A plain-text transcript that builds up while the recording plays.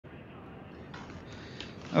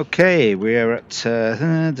Okay, we're at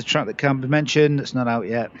the track that can't be mentioned. It's not out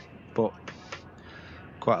yet, but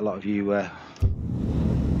quite a lot of you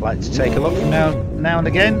like to take a look from now and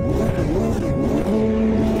again.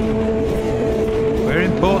 We're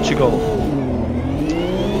in Portugal.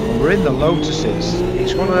 We're in the Lotuses.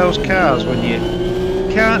 It's one of those cars when you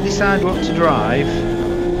can't decide what to drive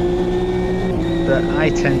that I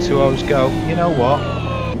tend to always go, you know what,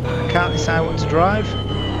 I can't decide what to drive,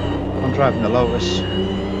 I'm driving the Lotus.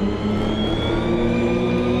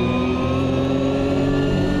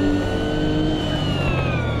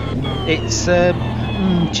 It's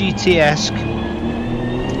GT-esque,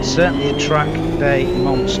 certainly a track day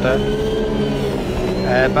monster.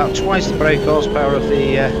 About twice the brake horsepower of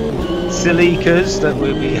the Silicas that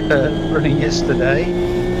we'll be running yesterday.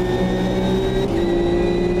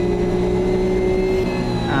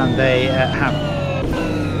 And they have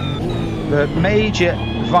the major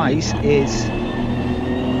vice is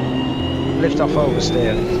lift off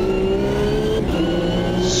oversteer.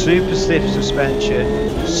 Super stiff suspension,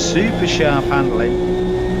 super sharp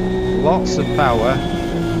handling, lots of power,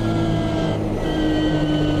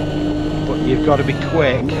 but you've got to be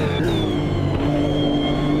quick.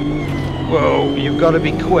 Whoa, you've got to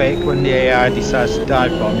be quick when the AI decides to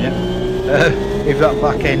dive bomb you. If that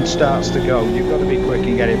back end starts to go, you've got to be quick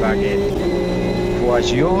and get it back in,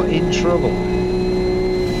 otherwise you're in trouble.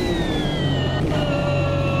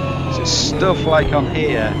 So stuff like on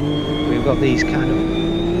here, we've got these kind of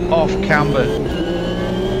off camber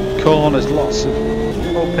corners, lots of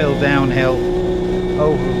uphill, downhill,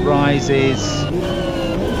 over rises.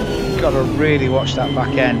 You've got to really watch that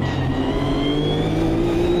back end.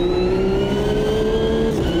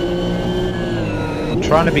 I'm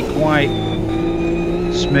trying to be quite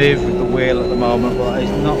smooth with the wheel at the moment, but that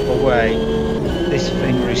is not the way this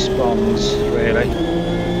thing responds, really.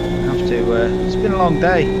 I have to, it's been a long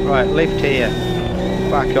day. Right, lift here,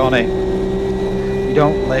 back on it. You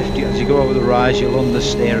don't lift, as you go over the rise you'll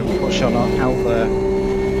understeer and push on out there.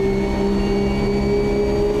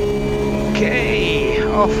 Okay,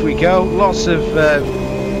 off we go. Lots of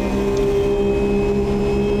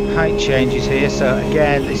height changes here, so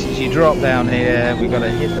again this is you drop down here, we've got to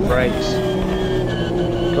hit the brakes.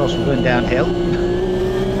 Of course we're going downhill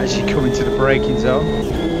as you come into the braking zone.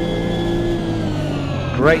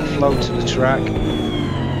 Great flow to the track.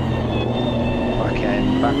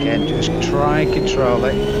 Back end, just try and control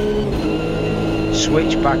it.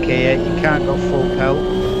 Switch back here, you can't go full pelt.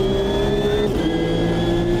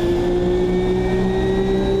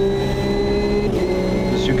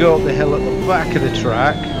 As you go up the hill at the back of the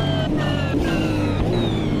track,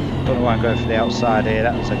 don't know why I'm going for the outside here,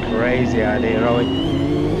 that was a crazy idea, Roy.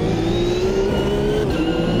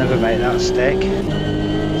 Never make that stick.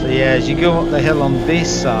 So yeah, as you go up the hill on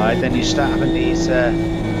this side, then you start having these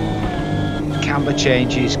camber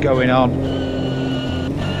changes going on.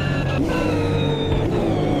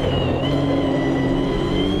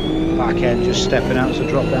 Back end just stepping out, so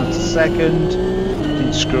drop down to second.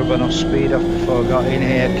 Didn't scrub enough speed off before I got in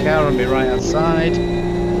here. Car on my right hand side.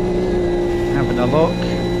 Having a look.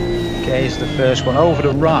 Okay, it's the first one over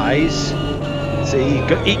the rise. See,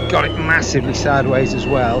 he got it massively sideways as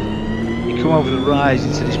well. You come over the rise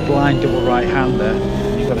into this blind double right hander.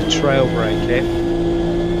 You've got to trail brake it.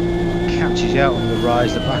 Catches you out on the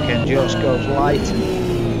rise, the back end just goes light.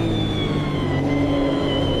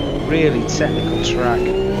 Really technical track.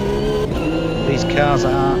 These cars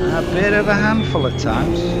are a bit of a handful at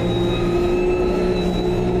times.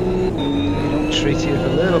 They don't treat you with a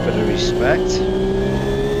little bit of respect.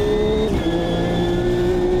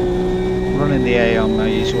 Running the A on my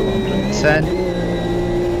usual 110.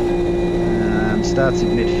 And started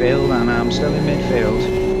midfield, and I'm still in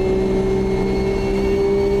midfield.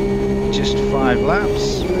 Just 5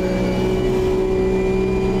 laps.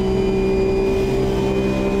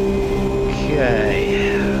 Okay.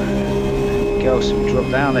 There we go, so we drop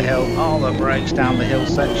down the hill, all the brakes down the hill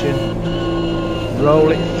section.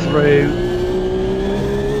 Roll it through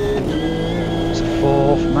to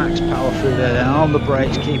 4th, max power through there, then on the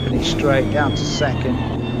brakes, keeping it straight down to 2nd,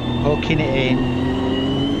 hooking it in.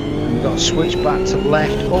 And we've got to switch back to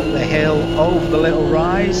left, up the hill, over the little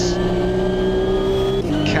rise.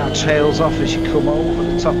 Car tails off as you come over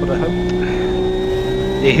the top of the hoop.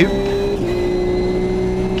 The hoop.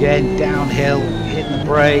 Again downhill, hitting the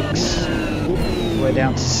brakes. Way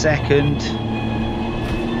down to 2nd.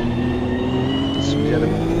 Somebody had a,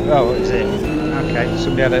 oh, what is it? Okay,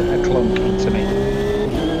 somebody had a clunk into me.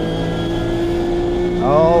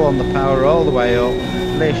 All on the power all the way up.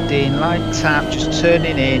 Lifting, light tap, just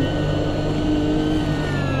turning in.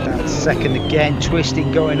 Down to 2nd again,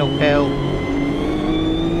 twisting, going uphill.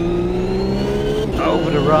 over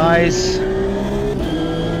the rise.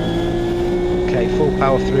 Okay, full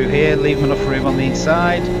power through here, leave enough room on the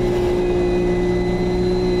inside.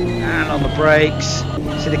 And on the brakes.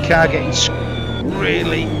 See the car getting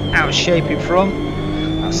really out of shape in front.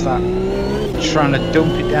 That's that trying to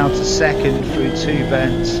dump it down to second through two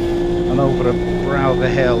vents and over the brow of the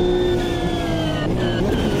hill.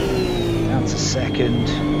 Down to second.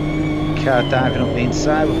 Car diving up the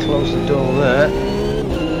inside, we'll close the door there.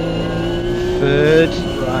 Third,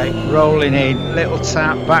 right, rolling in, little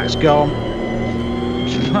tap, back's gone.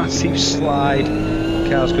 Massive slide.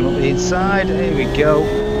 Car's gone up the inside, here we go.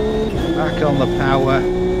 Back on the power.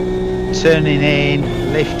 Turning in,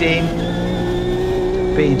 lifting.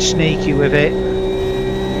 Being sneaky with it.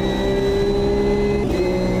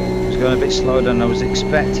 It's going a bit slower than I was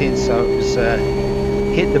expecting, so it was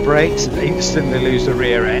hit the brakes and instantly lose the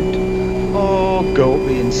rear end, or go up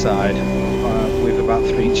the inside with about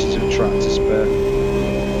 3 inches of track to spare.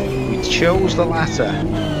 We chose the latter.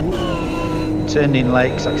 Turned in late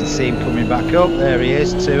because I can see him coming back up. There he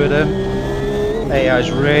is, two of them.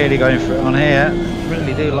 AI's really going for it on here.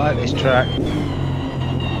 Really do like this track.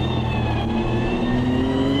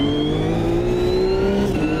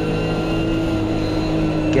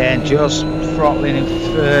 Again, just throttling in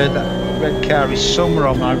third. That red car is somewhere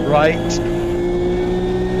on my right.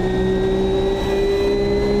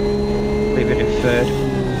 Leave it in third.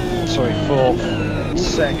 Sorry, fourth.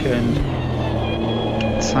 Second.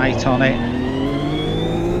 Tight on it.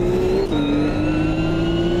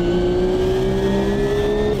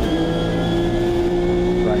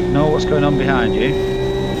 Right, know what's going on behind you.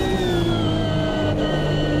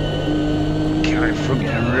 Car in front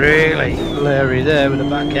getting really blurry there with the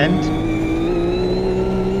back end.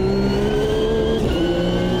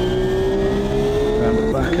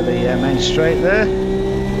 Back of the main straight there.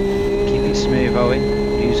 Keep it smooth, Owen.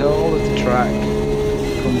 Use all of the track.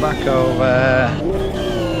 Come back over.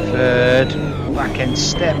 Third. Back end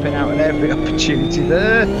stepping out at every opportunity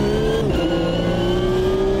there.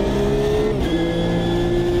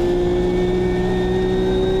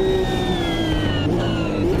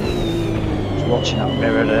 Just watching that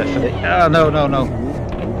mirror there for the. Oh no.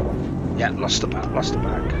 Yeah, lost the back.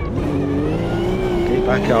 Get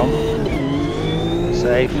back on.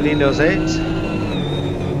 Safely does it.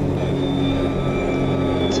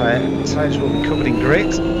 Tyres will be covered in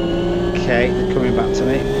grit. Okay, they're coming back to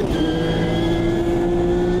me.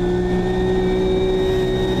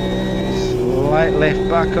 Slight lift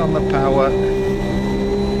back on the power.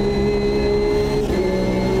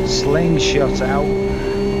 Slingshot out.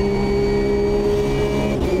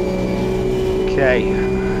 Okay,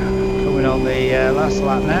 coming on the last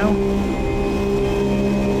lap now.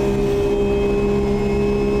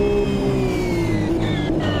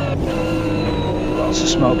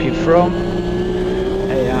 Smoke in front.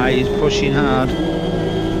 AI is pushing hard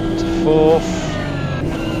to fourth.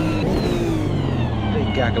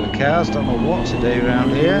 Big gaggle of cars, don't know what to do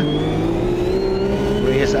around here.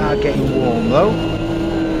 Rears are getting warm though.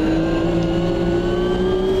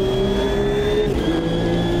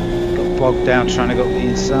 Got bogged down trying to go up the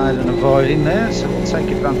inside and avoiding there, so we'll take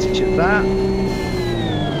advantage of that.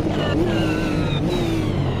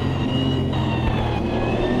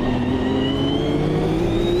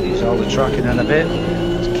 All the tracking in a bit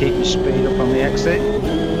to keep your speed up on the exit.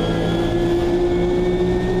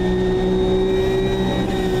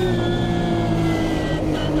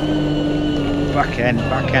 Back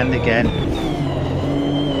end again.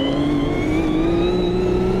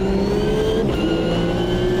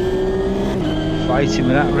 Fighting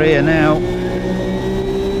with that rear now.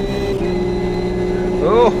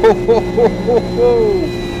 Oh ho ho ho ho ho!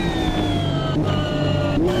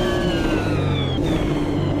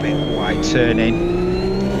 Turning.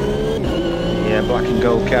 Yeah, black and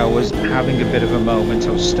gold car was having a bit of a moment.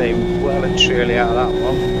 I was staying well and truly out of that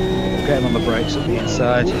one. Getting on the brakes at the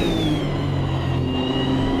inside.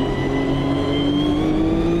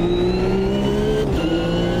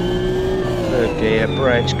 Third gear,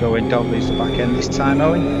 brakes going, don't lose the back end this time,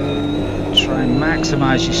 Owen. Try and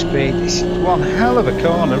maximise your speed. This is one hell of a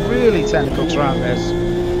corner, really technical track this.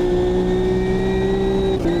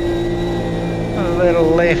 A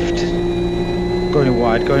little lift. Going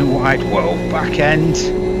wide, whoa, back end,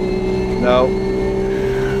 no,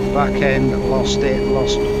 back end, lost a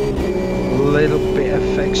little bit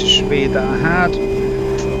of extra speed that I had.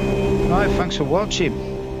 Right, thanks for watching.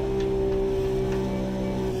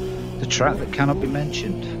 The track that cannot be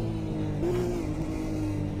mentioned.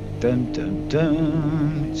 Dun dun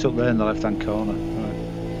dun, it's up there in the left hand corner.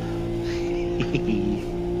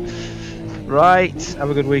 Right, have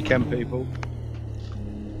a good weekend people.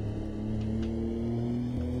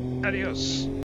 Adios.